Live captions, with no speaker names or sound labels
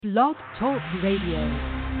Blog Talk Radio.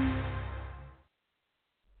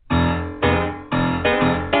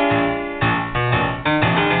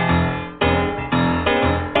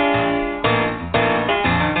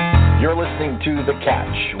 You're listening to The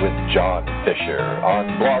Catch with John Fisher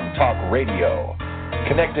on Blog Talk Radio,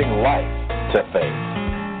 connecting life to faith.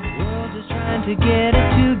 The world is trying to get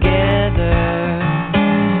it together,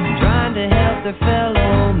 trying to help their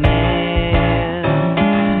fellow man,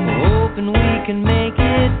 hoping we can make it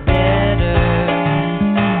better.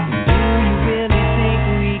 Do you really think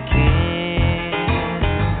we can?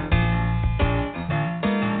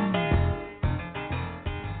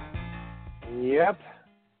 Yep.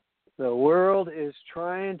 The world is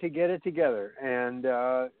trying to get it together, and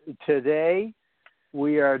today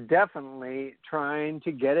we are definitely trying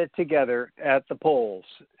to get it together at the polls,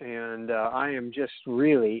 and I am just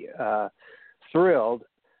really thrilled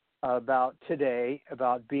about today,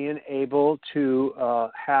 about being able to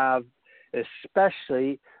have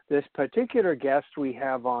especially this particular guest we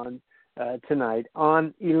have on tonight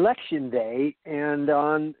on Election Day, and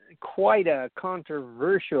on quite a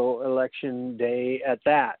controversial election day at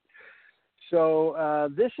that. So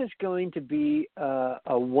this is going to be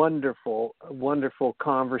a wonderful, wonderful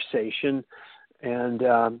conversation, and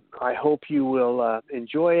I hope you will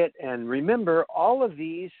enjoy it. And remember, all of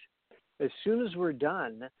these, as soon as we're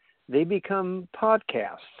done, they become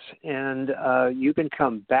podcasts, and you can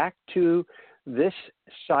come back to this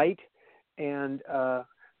site and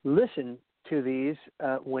listen to these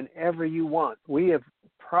whenever you want. We have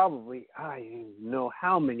probably, I don't know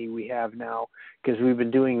how many we have now, because we've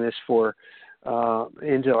been doing this for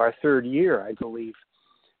into our third year, I believe.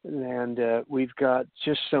 And we've got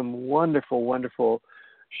just some wonderful, wonderful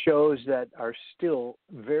shows that are still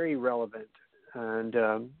very relevant. And,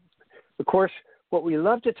 of course, what we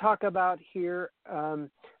love to talk about here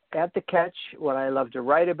at The Catch, what I love to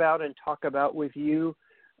write about and talk about with you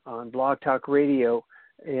on Blog Talk Radio,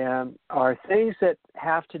 are things that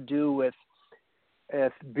have to do with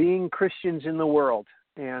being Christians in the world.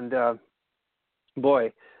 And,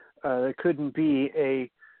 boy, there couldn't be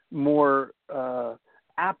a more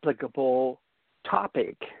applicable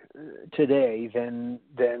topic today than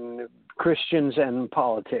Christians and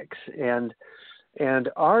politics. And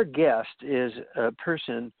our guest is a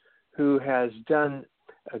person who has done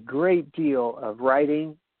a great deal of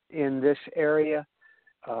writing in this area,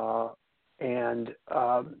 and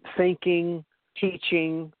thinking,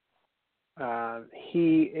 teaching.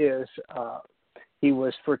 He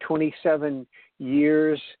was for 27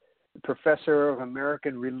 years professor of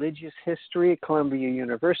American Religious History at Columbia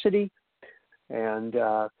University, and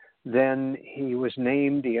then he was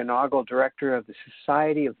named the inaugural director of the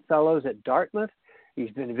Society of Fellows at Dartmouth.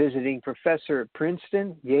 He's been visiting professor at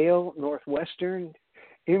Princeton, Yale, Northwestern,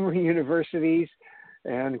 Emory universities,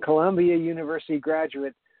 and Columbia University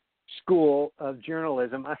Graduate School of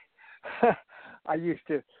Journalism. I used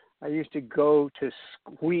to go to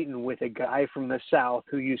Wheaton with a guy from the South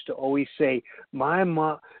who used to always say,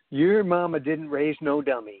 your mama didn't raise no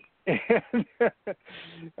dummy. And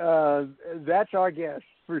that's our guest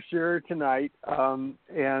for sure tonight,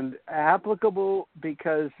 and applicable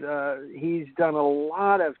because he's done a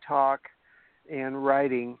lot of talk and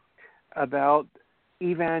writing about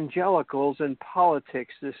evangelicals and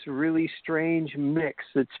politics, this really strange mix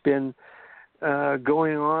that's been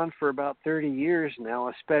going on for about 30 years now,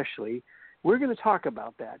 especially. We're going to talk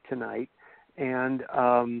about that tonight. And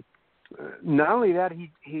not only that,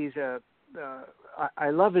 I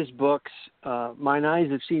love his books. Mine Eyes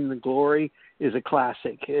Have Seen the Glory is a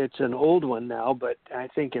classic. It's an old one now, but I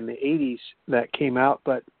think in the 80s that came out.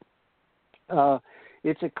 But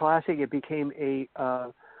it's a classic. It became a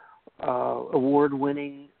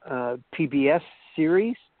award-winning PBS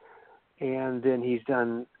series. And then he's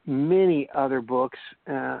done many other books.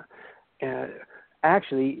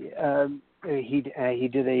 Actually, he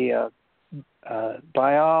did a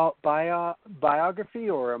biography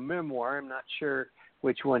or a memoir. I'm not sure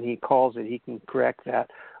which one he calls it. He can correct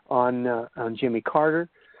that on Jimmy Carter,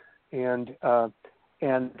 and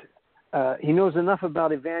he knows enough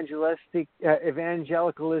about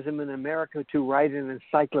evangelicalism in America to write an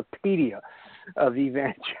encyclopedia of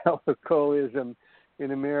evangelicalism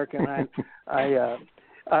in America. And I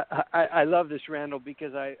love this, Randall,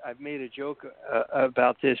 because I've made a joke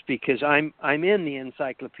about this, because I'm in the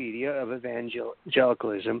encyclopedia of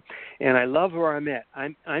evangelicalism, and I love where I'm at.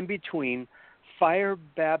 I'm between Fire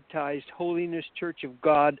Baptized Holiness Church of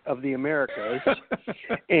God of the Americas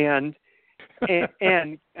and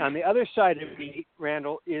on the other side of me,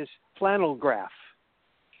 Randall, is flannel graph.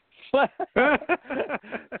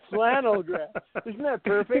 Flannel graph. Isn't that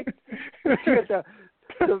perfect?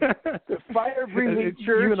 the fire-breathing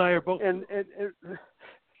church. You and I are both.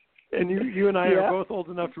 And you and I yeah. are both old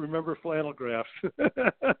enough to remember flannel graphs.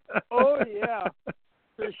 Oh yeah,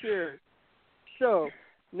 for sure. So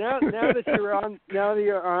now that you're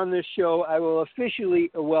on this show, I will officially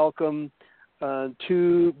welcome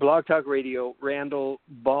to Blog Talk Radio Randall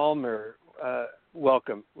Balmer.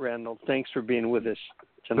 Welcome, Randall. Thanks for being with us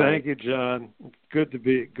tonight. Thank you, John. Good to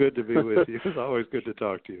be with you. It's always good to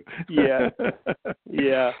talk to you.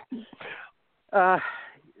 Yeah.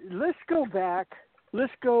 Let's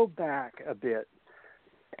go back a bit,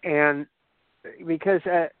 and because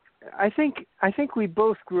I think we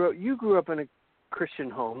both grew up. You grew up in a Christian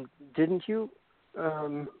home, didn't you?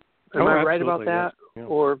 Am I right about that? Yes.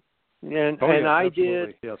 Yeah. And I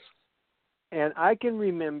did. Yes. And I can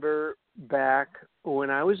remember back when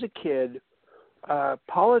I was a kid,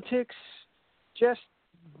 politics just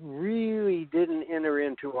really didn't enter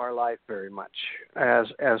into our life very much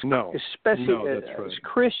especially as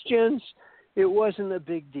Christians. It wasn't a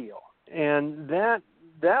big deal, and that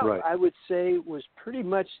right. I would say was pretty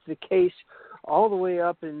much the case all the way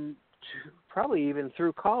up and probably even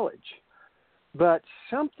through college. But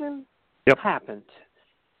something happened,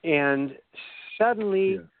 and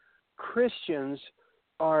suddenly Christians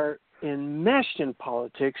are enmeshed in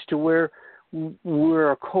politics to where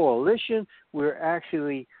we're a coalition. We're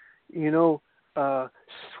actually,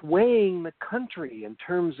 swaying the country in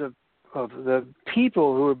terms of the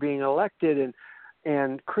people who are being elected,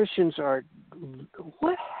 and Christians are.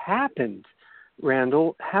 What happened,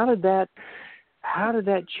 Randall? How did that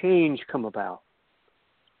change come about?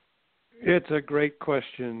 It's a great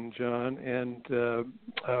question, John, and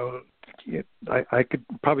I could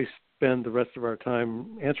probably spend the rest of our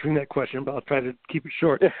time answering that question, but I'll try to keep it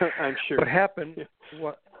short. I'm sure.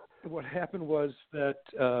 What happened was that,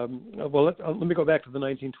 let me go back to the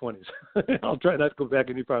 1920s. I'll try not to go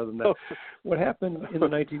back any farther than that. What happened in the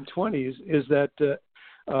 1920s is that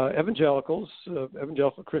evangelical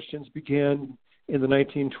Christians began in the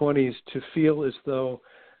 1920s to feel as though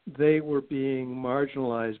they were being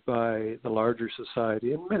marginalized by the larger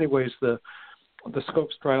society. In many ways, the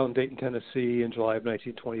Scopes trial in Dayton, Tennessee in July of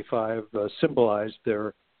 1925 symbolized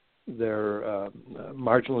their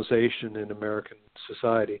marginalization in American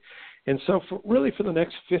society. And so for the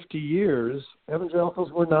next 50 years,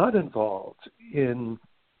 evangelicals were not involved in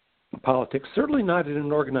politics, certainly not in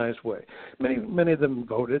an organized way. Many of them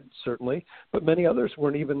voted, certainly, but many others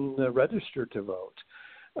weren't even registered to vote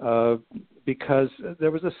because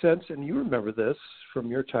there was a sense, and you remember this from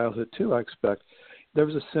your childhood too, I expect, there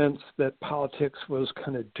was a sense that politics was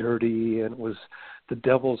kind of dirty and it was the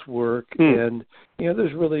devil's work, and there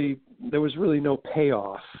was really no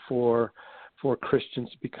payoff for Christians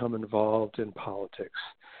to become involved in politics,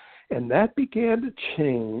 and that began to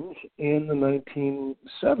change in the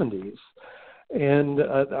 1970s. And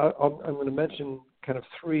I'm going to mention kind of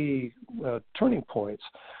three turning points.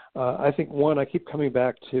 I think one I keep coming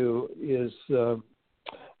back to is the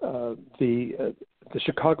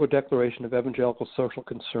Chicago Declaration of Evangelical Social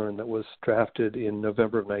Concern that was drafted in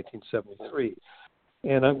November of 1973.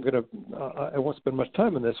 And I won't spend much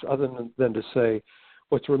time on this other than to say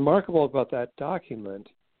what's remarkable about that document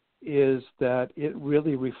is that it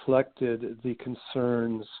really reflected the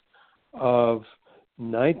concerns of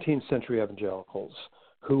 19th century evangelicals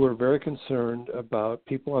who were very concerned about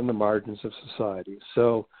people on the margins of society.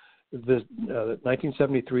 So the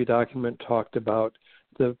 1973 document talked about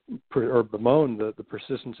bemoaned the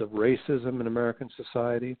persistence of racism in American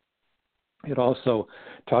society. It also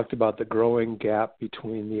talked about the growing gap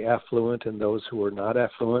between the affluent and those who were not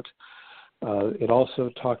affluent. It also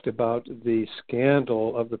talked about the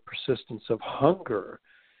scandal of the persistence of hunger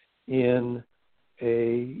in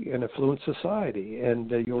an affluent society.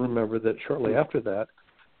 And you'll remember that shortly after that,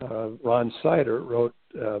 Ron Sider wrote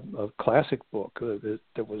a classic book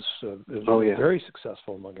that was very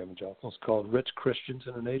successful among evangelicals called Rich Christians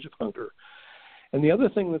in an Age of Hunger. And the other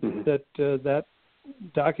thing that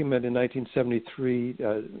document in 1973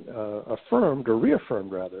 affirmed, or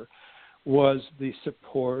reaffirmed rather, was the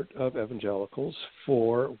support of evangelicals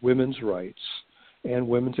for women's rights and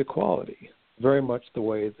women's equality, very much the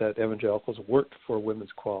way that evangelicals worked for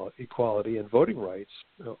women's equality and voting rights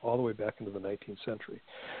all the way back into the 19th century.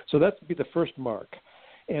 So that would be the first mark.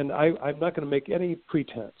 And I'm not going to make any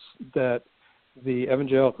pretense that the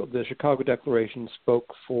Chicago Declaration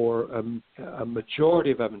spoke for a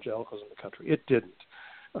majority of evangelicals in the country. It didn't.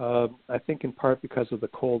 I think in part because of the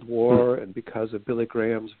Cold War and because of Billy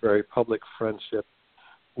Graham's very public friendship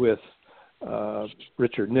with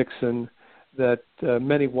Richard Nixon, that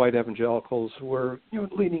many white evangelicals were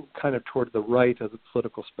leaning kind of toward the right of the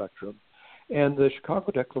political spectrum. And the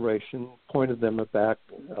Chicago Declaration pointed them back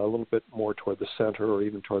a little bit more toward the center or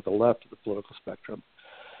even toward the left of the political spectrum.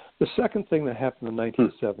 The second thing that happened in the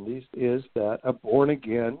 1970s is that a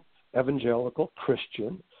born-again evangelical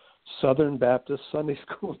Christian Southern Baptist Sunday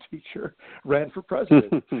school teacher ran for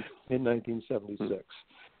president in 1976.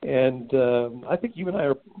 And I think you and I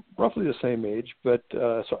are roughly the same age, but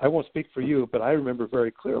so I won't speak for you, but I remember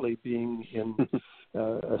very clearly being in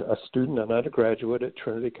a student, an undergraduate at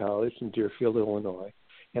Trinity College in Deerfield, Illinois,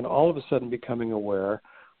 and all of a sudden becoming aware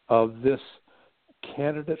of this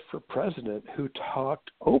candidate for president who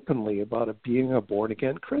talked openly about being a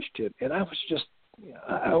born-again Christian. And I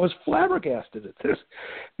was flabbergasted at this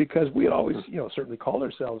because we had always, certainly called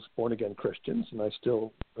ourselves born-again Christians, and I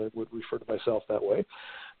still would refer to myself that way.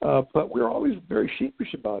 But we were always very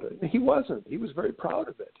sheepish about it. And he wasn't. He was very proud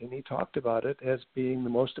of it, and he talked about it as being the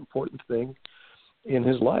most important thing in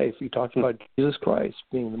his life. He talked about Jesus Christ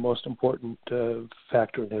being the most important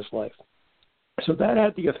factor in his life. So that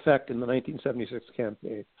had the effect in the 1976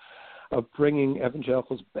 campaign of bringing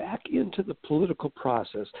evangelicals back into the political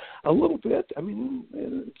process a little bit,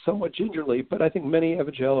 somewhat gingerly, but I think many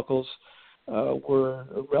evangelicals were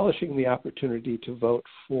relishing the opportunity to vote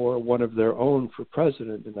for one of their own for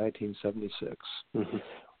president in 1976. Mm-hmm.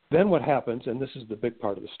 Then what happens, and this is the big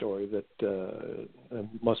part of the story that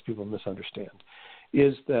most people misunderstand,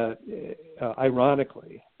 is that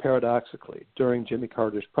ironically, paradoxically, during Jimmy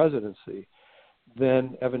Carter's presidency,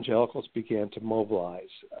 then evangelicals began to mobilize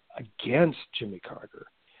against Jimmy Carter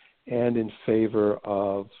and in favor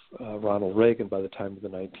of Ronald Reagan by the time of the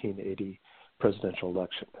 1980 presidential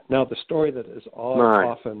election. Now, the story that is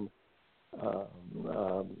often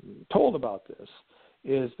told about this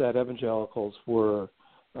is that evangelicals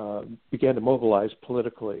began to mobilize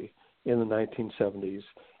politically in the 1970s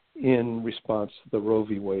in response to the Roe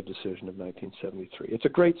v. Wade decision of 1973. It's a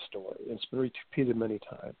great story. It's been repeated many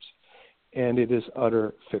times, and it is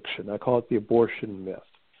utter fiction. I call it the abortion myth.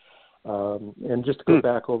 And just to go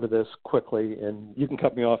back over this quickly, and you can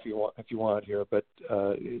cut me off if you want here, but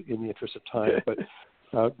in the interest of time.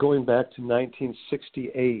 But going back to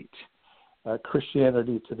 1968,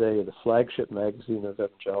 Christianity Today, the flagship magazine of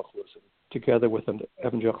evangelicalism, together with an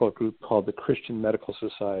evangelical group called the Christian Medical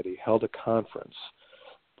Society, held a conference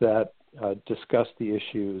that discussed the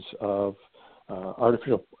issues of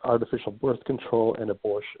artificial birth control and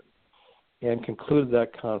abortion, and concluded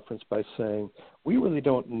that conference by saying, we really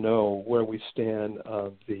don't know where we stand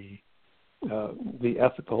on the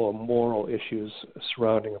ethical and moral issues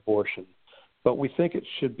surrounding abortion, but we think it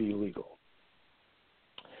should be legal.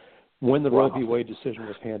 When the Roe v. Wade decision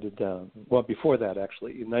was handed down, well, before that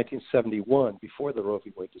actually, in 1971, before the Roe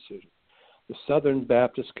v. Wade decision, the Southern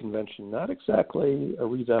Baptist Convention, not exactly a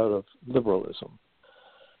readout of liberalism,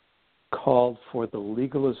 called for the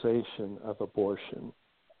legalization of abortion,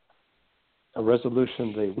 a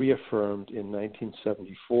resolution they reaffirmed in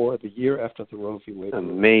 1974, the year after the Roe v. Wade.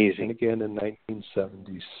 Amazing. And again in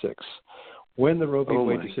 1976. When the Roe v.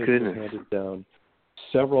 Wade decision was handed down,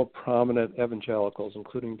 several prominent evangelicals,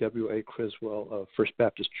 including W.A. Criswell of First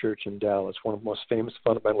Baptist Church in Dallas, one of the most famous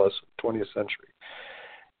fundamentalists of the 20th century,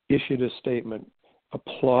 issued a statement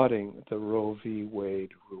applauding the Roe v.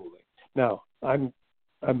 Wade ruling. Now, I'm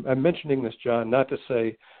mentioning this, John, not to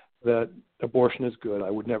say that abortion is good.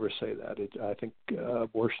 I would never say that. I think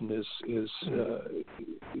abortion is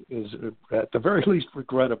at the very least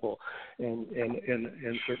regrettable and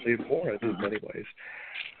certainly abhorrent in many ways.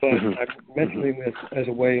 But I'm mentioning this as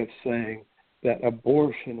a way of saying that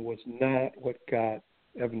abortion was not what got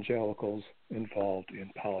evangelicals involved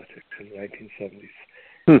in politics in the 1970s.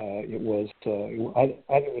 It was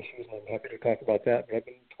other issues, and I'm happy to talk about that, but I've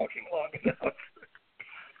been talking long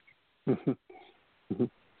enough.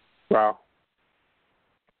 Wow.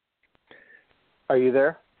 Are you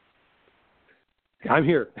there? I'm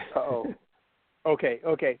here. Uh-oh. Okay.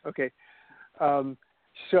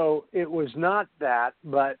 So it was not that,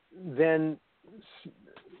 but then,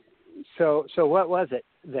 so what was it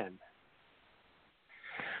then?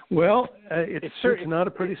 Well, it's not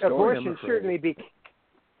a pretty story. Abortion certainly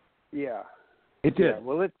yeah. It did. Yeah,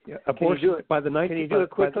 well, abortion by the 19. Can you do it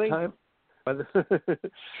quickly?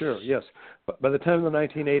 Sure, yes. By the time of the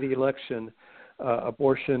 1980 election,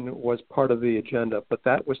 abortion was part of the agenda, but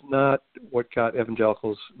that was not what got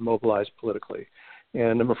evangelicals mobilized politically.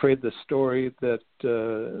 And I'm afraid the story that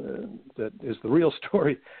is the real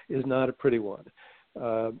story is not a pretty one.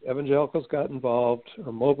 Evangelicals got involved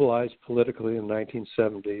or mobilized politically in the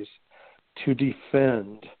 1970s to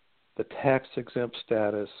defend the tax-exempt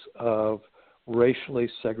status of racially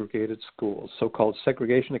segregated schools, so-called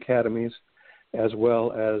segregation academies, as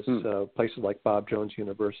well as places like Bob Jones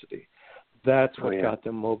University. That's what got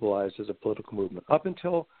them mobilized as a political movement. Up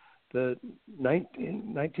until the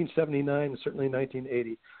 1979, certainly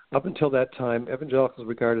 1980, up until that time, evangelicals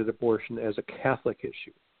regarded abortion as a Catholic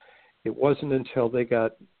issue. It wasn't until they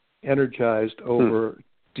got energized over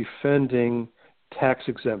defending tax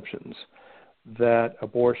exemptions that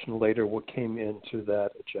abortion later came into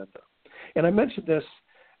that agenda. And I mentioned this,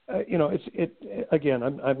 again,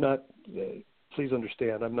 I'm not, please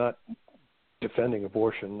understand, I'm not defending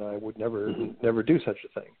abortion. I would never do such a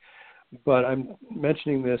thing. But I'm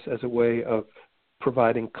mentioning this as a way of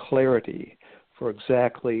providing clarity for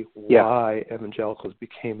exactly why evangelicals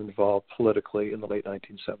became involved politically in the late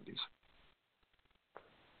 1970s.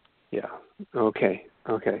 Yeah. Okay.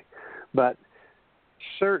 But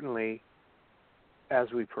certainly,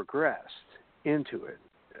 as we progressed into it,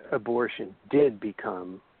 abortion did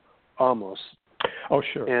become almost,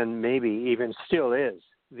 and maybe even still is,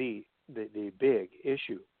 the big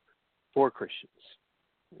issue for Christians.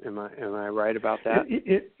 Am I right about that?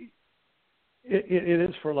 It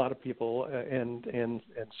is for a lot of people, and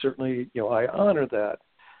certainly, I honor that.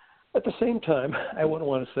 At the same time, I wouldn't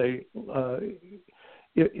want to say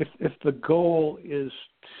if the goal is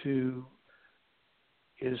to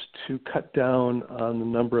cut down on the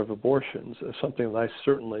number of abortions, something that I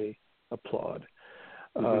certainly applaud.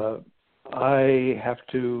 I have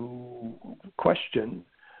to question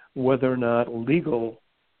whether or not legal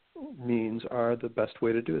means are the best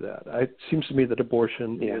way to do that. It seems to me that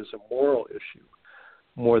abortion is a moral issue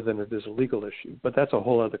more than it is a legal issue, but that's a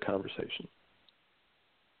whole other conversation.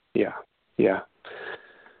 Yeah.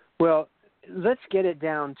 Well, let's get it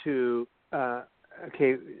down to,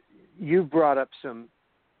 you brought up some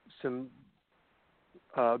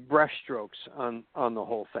brushstrokes on the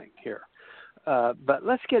whole thing here. But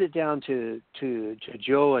let's get it down to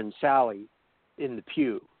Joe and Sally in the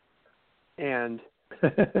pew. And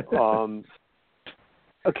is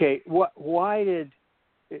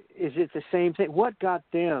it the same thing? What got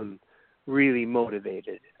them really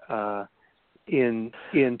motivated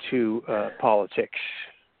into politics?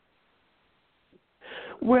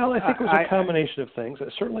 Well, I think it was a combination of things.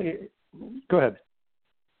 Certainly, go ahead.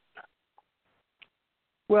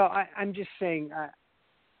 Well, I'm just saying,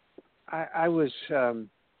 I was,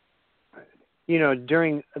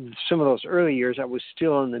 during some of those early years, I was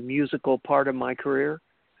still in the musical part of my career,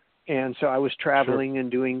 and so I was traveling and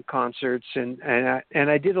doing concerts, and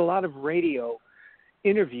I did a lot of radio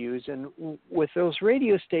interviews, and with those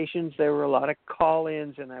radio stations, there were a lot of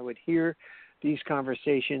call-ins, and I would hear these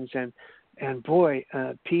conversations, and boy,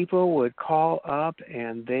 people would call up,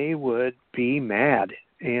 and they would be mad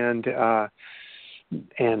and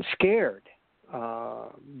scared,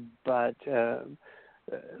 but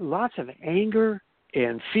lots of anger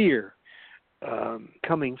and fear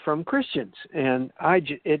coming from Christians, and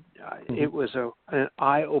it was an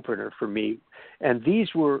eye opener for me. And these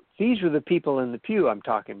were the people in the pew I'm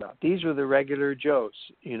talking about. These were the regular Joes,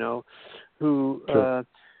 who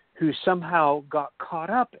somehow got caught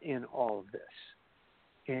up in all of this.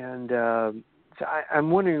 And so I'm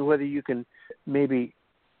wondering whether you can maybe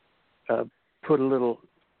put a little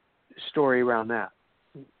story around that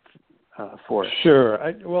for us. Sure.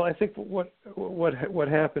 I think what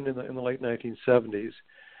happened in the late 1970s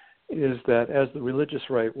is that as the religious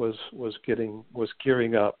right was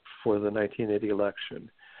gearing up for the 1980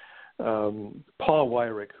 election, Paul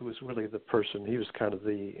Weyrich, who was really the person, he was kind of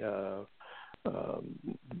the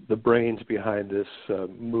brains behind this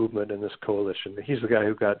movement and this coalition. He's the guy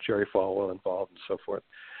who got Jerry Falwell involved and so forth.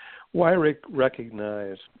 Weyrich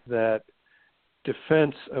recognized that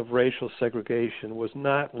defense of racial segregation was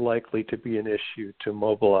not likely to be an issue to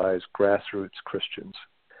mobilize grassroots Christians.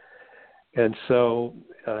 And so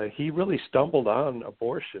he really stumbled on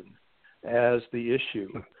abortion as the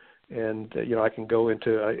issue. And, I can go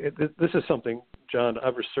into this is something, John,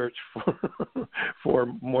 I've researched for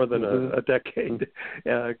more than a decade,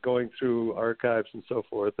 going through archives and so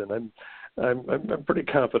forth. And I'm pretty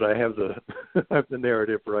confident I have the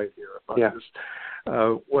narrative right here on this.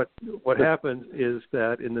 What happened is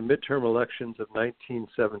that in the midterm elections of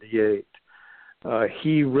 1978,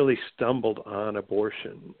 he really stumbled on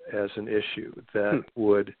abortion as an issue that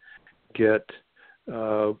would get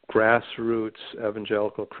grassroots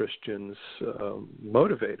evangelical Christians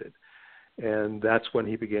motivated. And that's when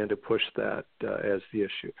he began to push that as the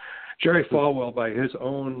issue. Jerry Falwell, by his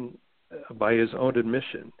own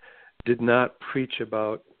admission, did not preach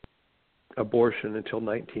about abortion until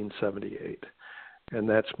 1978. And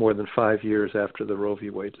that's more than 5 years after the Roe v.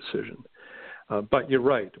 Wade decision. But you're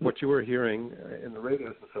right. What you were hearing in the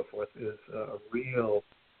radios and so forth is a real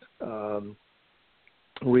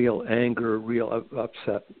real anger, real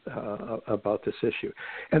upset about this issue.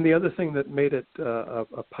 And the other thing that made it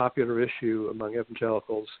a popular issue among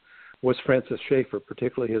evangelicals was Francis Schaeffer,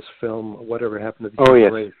 particularly his film "Whatever Happened to the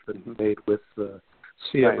Human Race" that he made with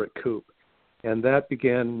C. Everett Koop. And that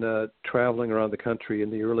began traveling around the country in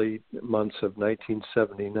the early months of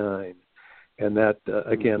 1979. And that,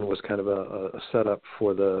 again, was kind of a setup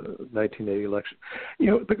for the 1980 election. You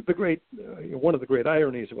know, the great one of the great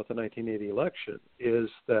ironies about the 1980 election is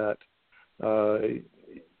that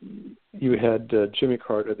you had Jimmy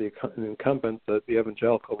Carter, the incumbent, the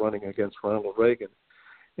evangelical, running against Ronald Reagan.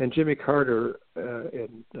 And Jimmy Carter,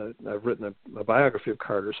 and I've written a biography of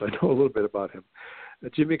Carter, so I know a little bit about him.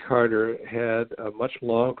 Jimmy Carter had a much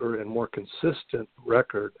longer and more consistent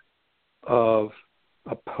record of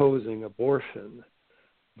opposing abortion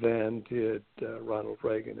than did Ronald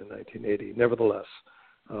Reagan in 1980. Nevertheless,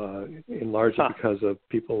 largely because of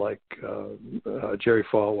people like Jerry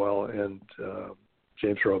Falwell and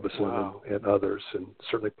James Robeson and others, and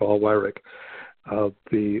certainly Paul Weyrich,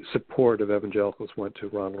 the support of evangelicals went to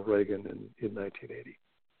Ronald Reagan in 1980.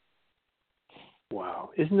 Wow,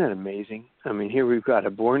 isn't that amazing? I mean, here we've got a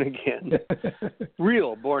born-again,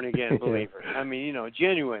 real born-again believer. I mean, you know,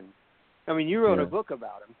 genuine. I mean, you wrote a book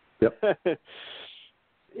about him. Yep.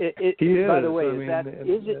 He is. By the way,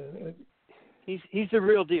 he's the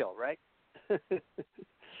real deal, right?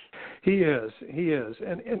 He is.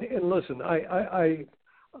 And listen, I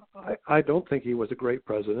don't think he was a great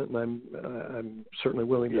president, and I'm certainly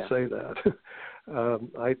willing to say that.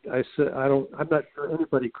 I'm not sure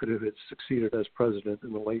anybody could have succeeded as president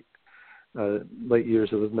in the late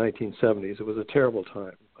years of the 1970s. It was a terrible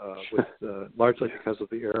time, largely because of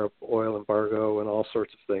the Arab oil embargo and all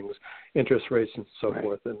sorts of things, interest rates and so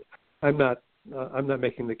forth. And I'm not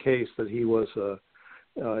making the case that he was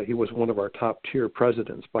one of our top tier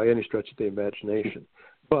presidents by any stretch of the imagination,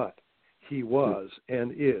 but he was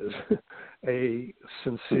and is a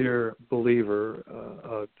sincere believer,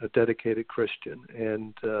 a dedicated Christian,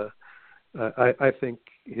 and I think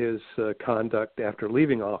his conduct after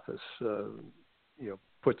leaving office,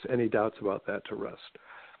 puts any doubts about that to rest.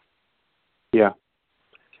 Yeah.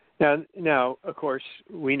 Now, of course,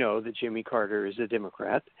 we know that Jimmy Carter is a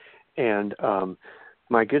Democrat, and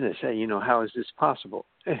my goodness, how is this possible?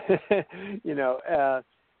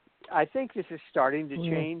 I think this is starting to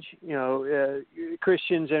change.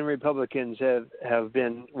 Christians and Republicans have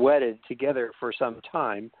been wedded together for some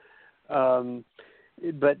time,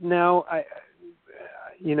 but now I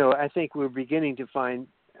think we're beginning to find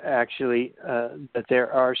actually that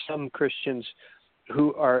there are some Christians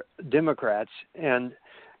who are Democrats, and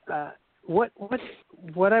what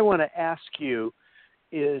I want to ask you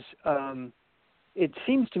is, it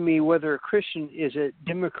seems to me whether a Christian is a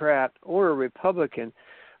Democrat or a Republican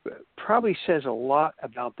probably says a lot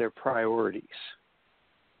about their priorities,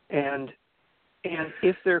 and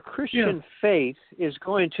if their Christian faith is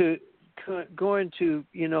going to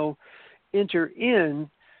enter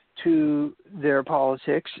into their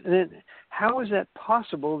politics, then how is that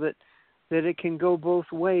possible that it can go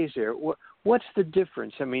both ways there? What's the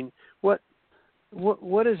difference? I mean, what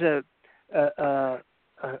is a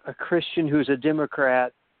Christian who's a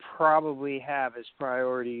Democrat probably have as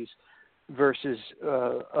priorities versus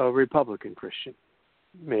a Republican Christian,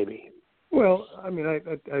 maybe? Well, I mean,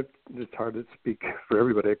 it's hard to speak for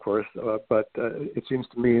everybody, of course, but it seems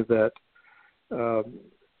to me that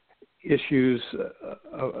issues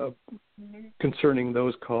concerning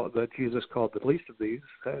those that Jesus called the least of these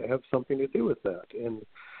have something to do with that. And,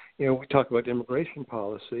 we talk about immigration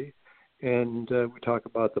policy, and we talk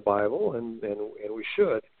about the Bible, and we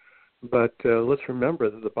should. But let's remember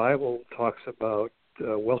that the Bible talks about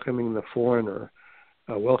welcoming the foreigner,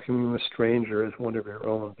 welcoming the stranger as one of your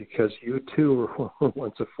own, because you too were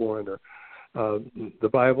once a foreigner. The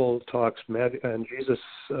Bible talks, and Jesus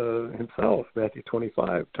himself, Matthew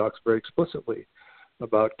 25, talks very explicitly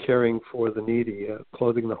about caring for the needy,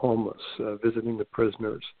 clothing the homeless, visiting the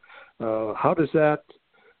prisoners. How does that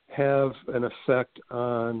have an effect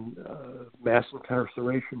on mass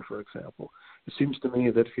incarceration, for example? It seems to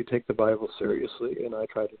me that if you take the Bible seriously, and I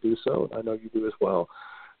try to do so, and I know you do as well,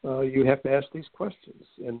 you have to ask these questions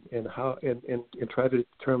and try to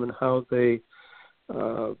determine how they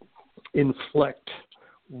inflect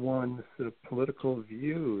one's political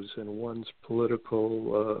views and one's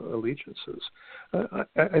political allegiances.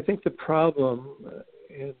 I think the problem,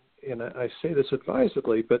 and I say this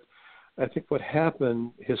advisedly, but I think what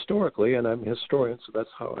happened historically, and I'm a historian, so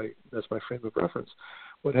that's my frame of reference.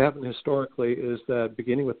 What happened historically is that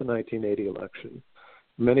beginning with the 1980 election,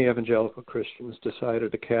 many evangelical Christians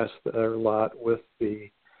decided to cast their lot with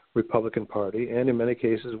the Republican Party, and in many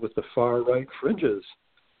cases with the far right fringes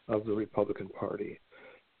of the Republican Party.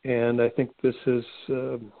 And I think this is,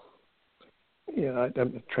 I'm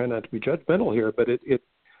trying not to be judgmental here, but it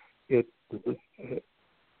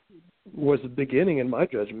was the beginning, in my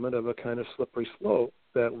judgment, of a kind of slippery slope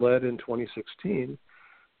that led in 2016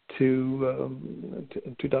 to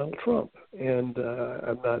Donald Trump. And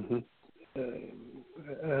I'm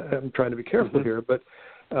trying to be careful here, but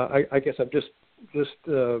I guess I'm just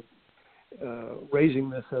raising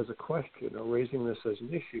this as a question, or raising this as an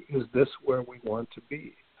issue. Is this where we want to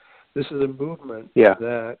be? This is a movement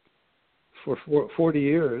that for 40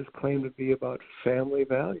 years claimed to be about family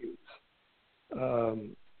values.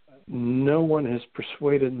 No one has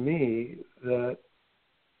persuaded me that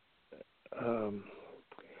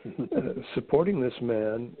supporting this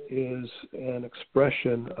man is an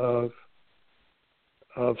expression of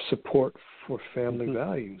support for family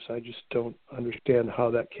values. I just don't understand how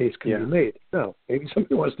that case can be made. Now, maybe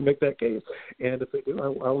somebody wants to make that case, and if they do,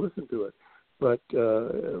 I'll listen to it. But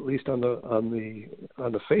at least on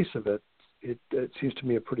the face of it, it seems to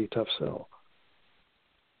me a pretty tough sell.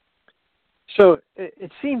 So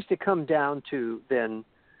it seems to come down to then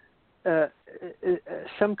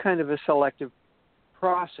some kind of a selective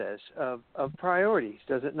process of priorities,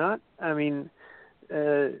 does it not? I mean,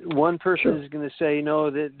 one person is going to say,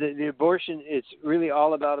 no, the abortion, it's really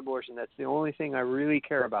all about abortion. That's the only thing I really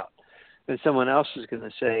care about. And someone else is going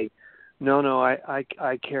to say, no, I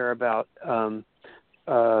care about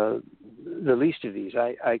the least of these.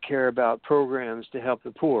 I care about programs to help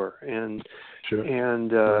the poor and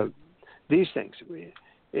these things.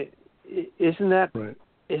 Isn't that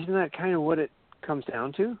kind of what it comes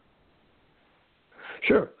down to?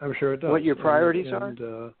 Sure, I'm sure it does. What your priorities are? And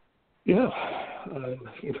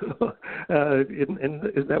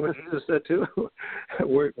isn't that what Jesus said too?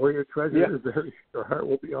 where your treasure is, there your heart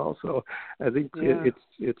will be also. I think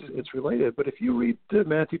it's related. But if you read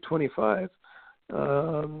Matthew 25,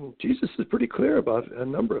 Jesus is pretty clear about a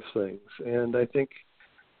number of things, and I think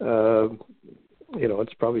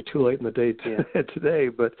it's probably too late in the day today,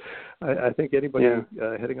 but I think anybody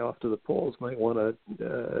heading off to the polls might want to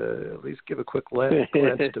at least give a quick glance to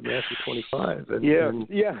Matthew 25 and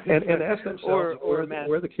ask themselves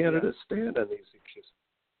where the candidates stand on these issues.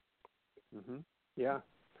 Mm-hmm. Yeah.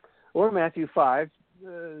 Or Matthew 5,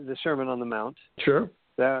 the Sermon on the Mount. Sure.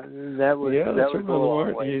 That would go a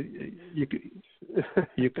long way.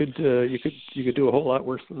 You could do a whole lot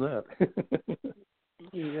worse than that.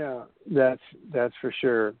 Yeah, that's for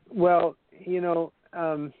sure. Well,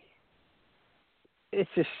 it's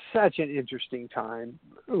just such an interesting time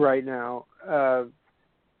right now.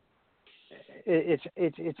 It's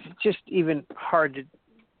just even hard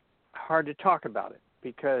to talk about it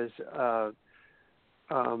because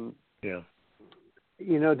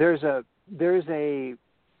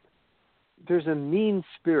there's a mean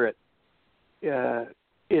spirit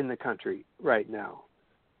in the country right now,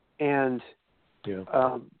 and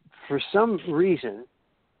for some reason,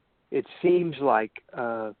 it seems like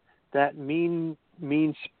that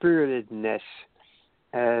mean-spiritedness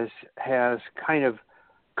has kind of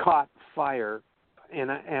caught fire,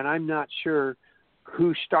 and I'm not sure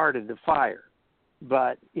who started the fire,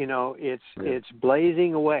 but it's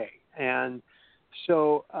blazing away, and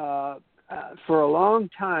so for a long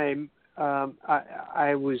time,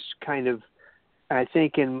 I was kind of, I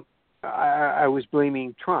think, I was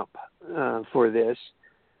blaming Trump for this,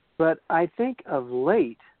 but I think of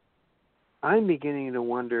late, I'm beginning to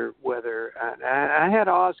wonder whether I had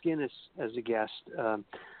Oz Guinness as a guest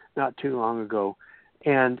not too long ago,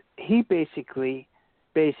 and he basically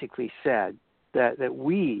said that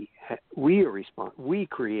we are responsible. We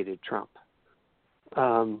created Trump.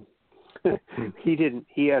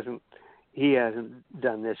 He hasn't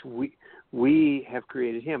done this. We have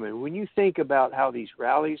created him. And when you think about how these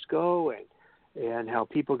rallies go and how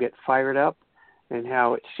people get fired up and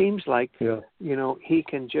how it seems like, he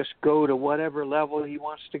can just go to whatever level he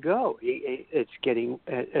wants to go.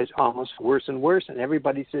 It's almost worse and worse. And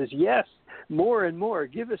everybody says, yes, more and more,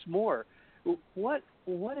 give us more. What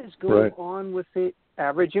is going on with the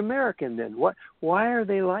average American then? Why are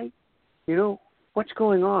they like, what's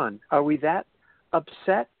going on? Are we that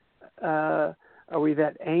upset? Are we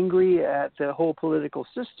that angry at the whole political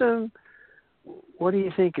system? What do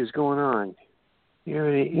you think is going on? You have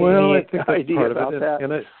any I think that's idea part about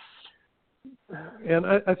of it.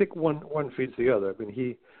 that? I think one feeds the other. I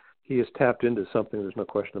mean, he has tapped into something. There's no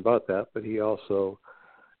question about that. But he also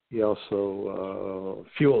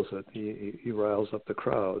fuels it. He riles up the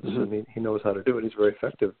crowds, and he knows how to do it. He's very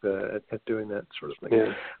effective at doing that sort of thing.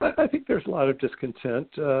 Yeah. I think there's a lot of discontent.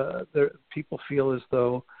 People feel as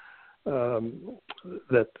though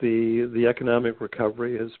that the economic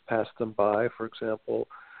recovery has passed them by, for example.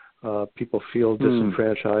 People feel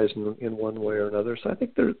disenfranchised in one way or another. So I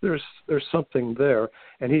think there's something there,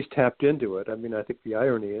 and he's tapped into it. I mean, I think the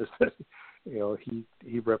irony is that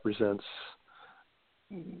he represents.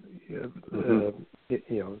 If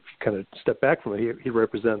you kind of step back from it, he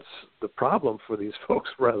represents the problem for these folks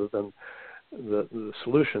rather than the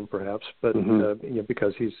solution, perhaps. But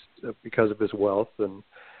because of his wealth and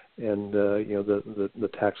the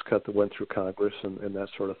tax cut that went through Congress and that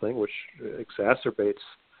sort of thing, which exacerbates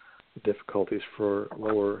the difficulties for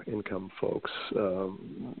lower income folks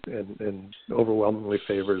and overwhelmingly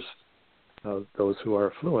favors those who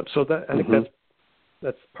are affluent. So that I think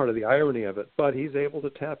that's part of the irony of it. But he's able to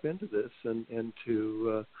tap into this and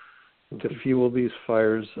to fuel these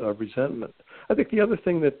fires of resentment. I think the other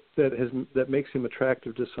thing that makes him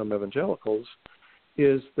attractive to some evangelicals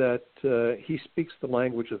is that he speaks the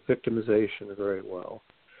language of victimization very well.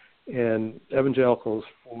 And evangelicals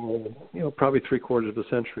for probably 3/4 of a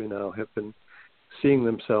century now have been seeing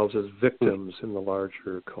themselves as victims in the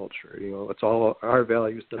larger culture. It's all our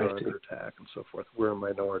values that are under attack and so forth. We're a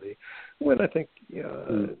minority. When I think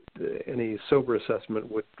any sober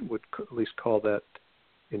assessment would at least call that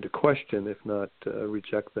into question, if not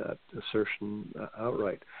reject that assertion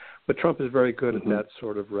outright. But Trump is very good at that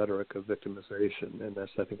sort of rhetoric of victimization, and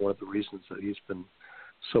that's, I think, one of the reasons that he's been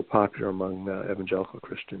so popular among evangelical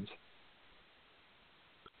Christians.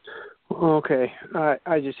 Okay,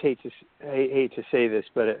 I just hate to say this,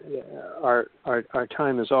 but our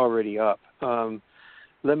time is already up.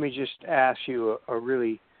 Let me just ask you a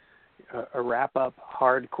really wrap up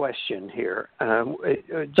hard question here.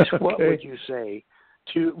 Just what would you say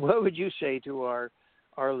to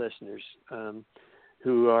our listeners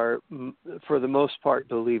who are for the most part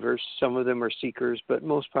believers? Some of them are seekers, but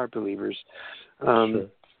most part believers. Sure.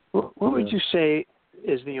 What would you say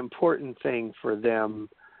is the important thing for them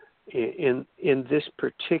in this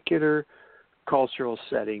particular cultural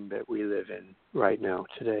setting that we live in right now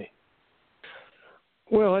today?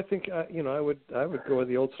 Well, I think I would go with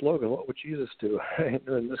the old slogan: "What would Jesus do?"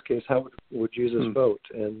 In this case, how would Jesus vote?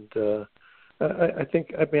 And I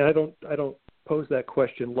think I don't pose that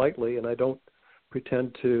question lightly, and I don't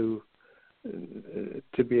pretend to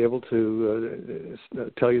be able to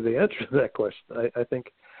tell you the answer to that question. I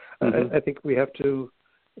think we have to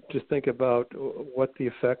just think about what the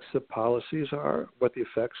effects of policies are, what the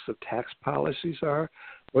effects of tax policies are,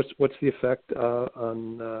 what's the effect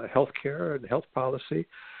on healthcare and health policy.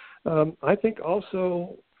 I think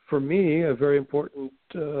also, for me, a very important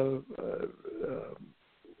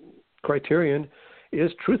criterion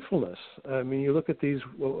is truthfulness. I mean, you look at these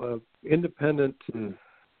independent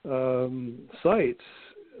sites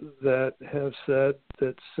that have said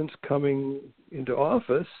that since coming into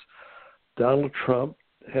office, Donald Trump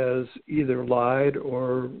has either lied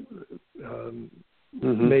or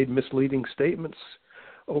made misleading statements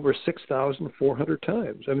over 6,400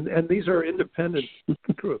 times. I mean, and these are independent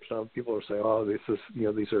groups. Some people are saying, "Oh,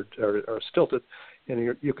 these are stilted,"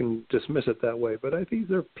 and you can dismiss it that way. But I think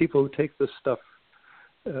there are people who take this stuff,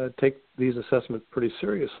 take these assessments pretty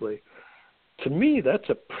seriously. To me, that's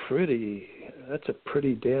a pretty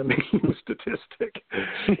damning statistic.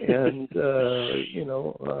 And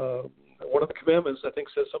one of the commandments, I think,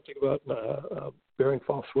 says something about bearing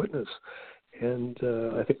false witness, and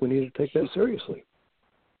I think we need to take that seriously.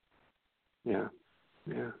 Yeah.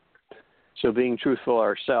 So being truthful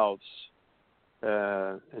ourselves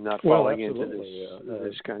and not falling into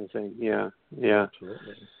this kind of thing. Yeah.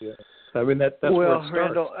 Absolutely. Yeah. I mean that's where it starts,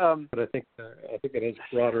 Randall, but I think it has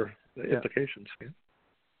broader implications.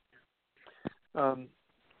 Yeah.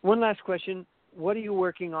 One last question: what are you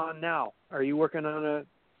working on now? Are you working on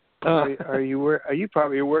Are you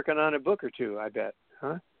probably working on a book or two? I bet,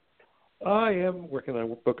 huh? I am working on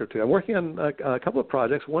a book or two. I'm working on a couple of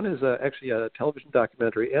projects. One is actually a television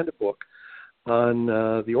documentary and a book on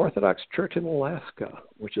the Orthodox Church in Alaska,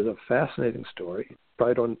 which is a fascinating story.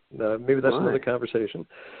 Probably don't. Maybe that's another conversation.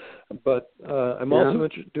 But I'm also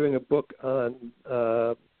doing a book on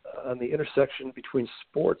the intersection between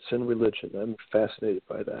sports and religion. I'm fascinated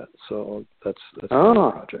by that. So that's a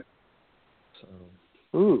project. So.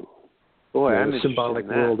 Ooh, boy, I'm the symbolic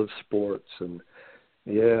world of sports, and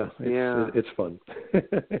it's fun.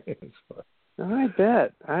 It's fun. I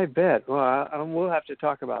bet. Well, we'll have to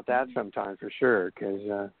talk about that sometime for sure, because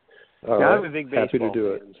I'm a big baseball Happy to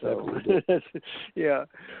do fan, it. So. Yeah.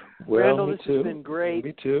 Well, Randall, me this too. has been great.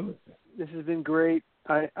 Me too. This has been great.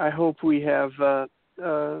 I hope we have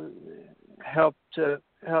help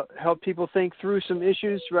people think through some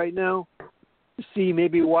issues right now, see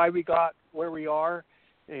maybe why we got where we are,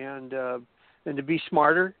 and to be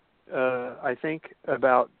smarter, I think,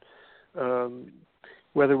 about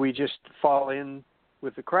whether we just fall in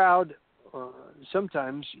with the crowd.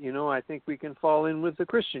 Sometimes, I think we can fall in with the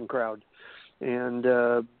Christian crowd, and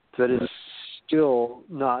that is still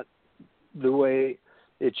not the way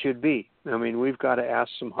it should be. I mean, we've got to ask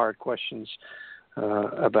some hard questions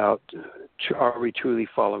about are we truly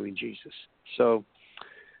following Jesus? So,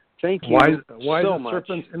 thank you why so the much.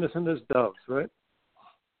 Serpents innocent as doves, right?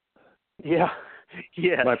 Yeah.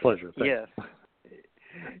 Yes. My pleasure. Thanks.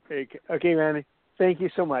 Yes. Okay, Randy. Thank you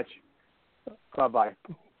so much. Bye-bye.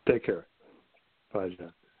 Take care. Bye,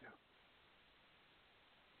 John.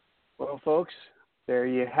 Well, folks, there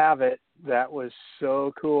you have it. That was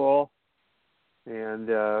so cool.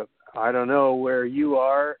 And I don't know where you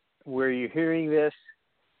are, where you're hearing this.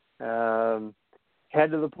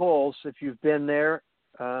 Head to the polls if you've been there.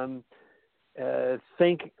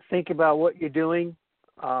 Think about what you're doing.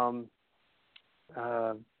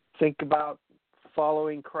 Think about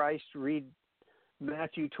following Christ. Read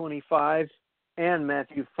Matthew 25 and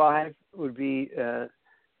Matthew 5 would be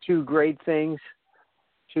two great things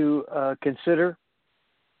to consider.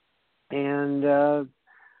 And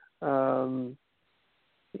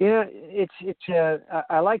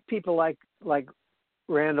I like people like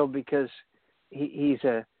Randall because he's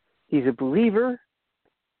a believer,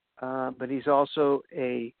 but he's also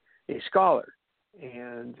a scholar,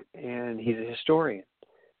 and he's a historian,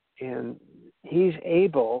 and he's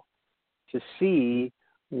able to see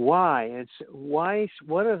what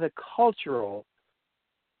are the cultural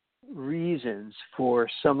reasons for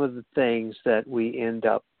some of the things that we end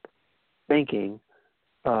up thinking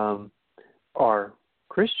are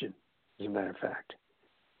Christian, as a matter of fact.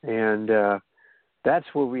 And that's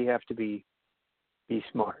where we have to be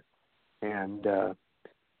smart and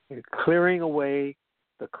clearing away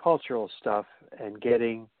the cultural stuff and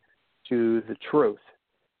getting to the truth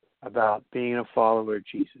about being a follower of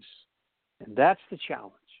Jesus. And that's the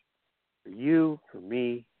challenge for you, for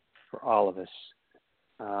me, for all of us.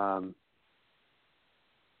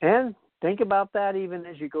 And think about that even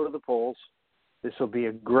as you go to the polls. This will be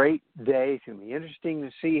a great day. It's going to be interesting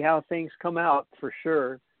to see how things come out for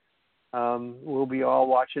sure. We'll be all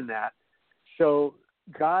watching that. So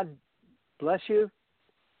God bless you.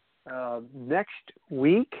 Next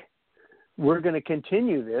week, we're going to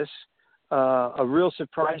continue this. A real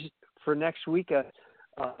surprise for next week.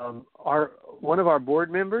 One of our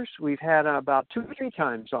board members we've had about 2 or 3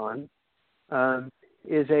 times on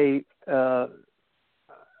is a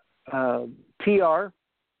PR.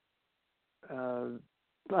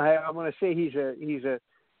 I want to say he's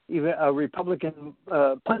even a Republican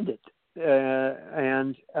pundit,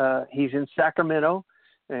 and he's in Sacramento,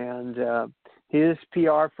 and his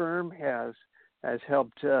PR firm has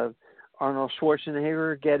helped Arnold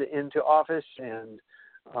Schwarzenegger get into office, and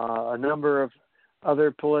a number of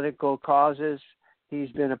other political causes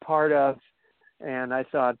he's been a part of. And I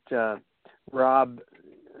thought Rob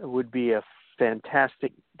would be a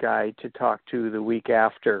fantastic guy to talk to the week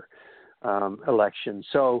after election.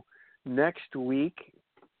 So next week,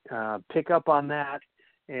 pick up on that,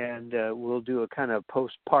 and we'll do a kind of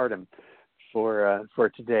postpartum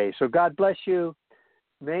for today. So God bless you.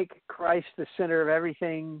 Make Christ the center of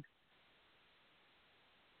everything.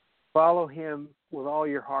 Follow him with all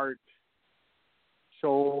your heart,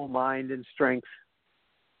 soul, mind, and strength,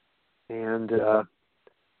 and the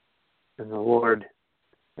Lord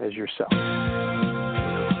as yourself.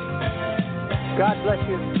 God bless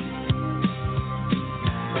you.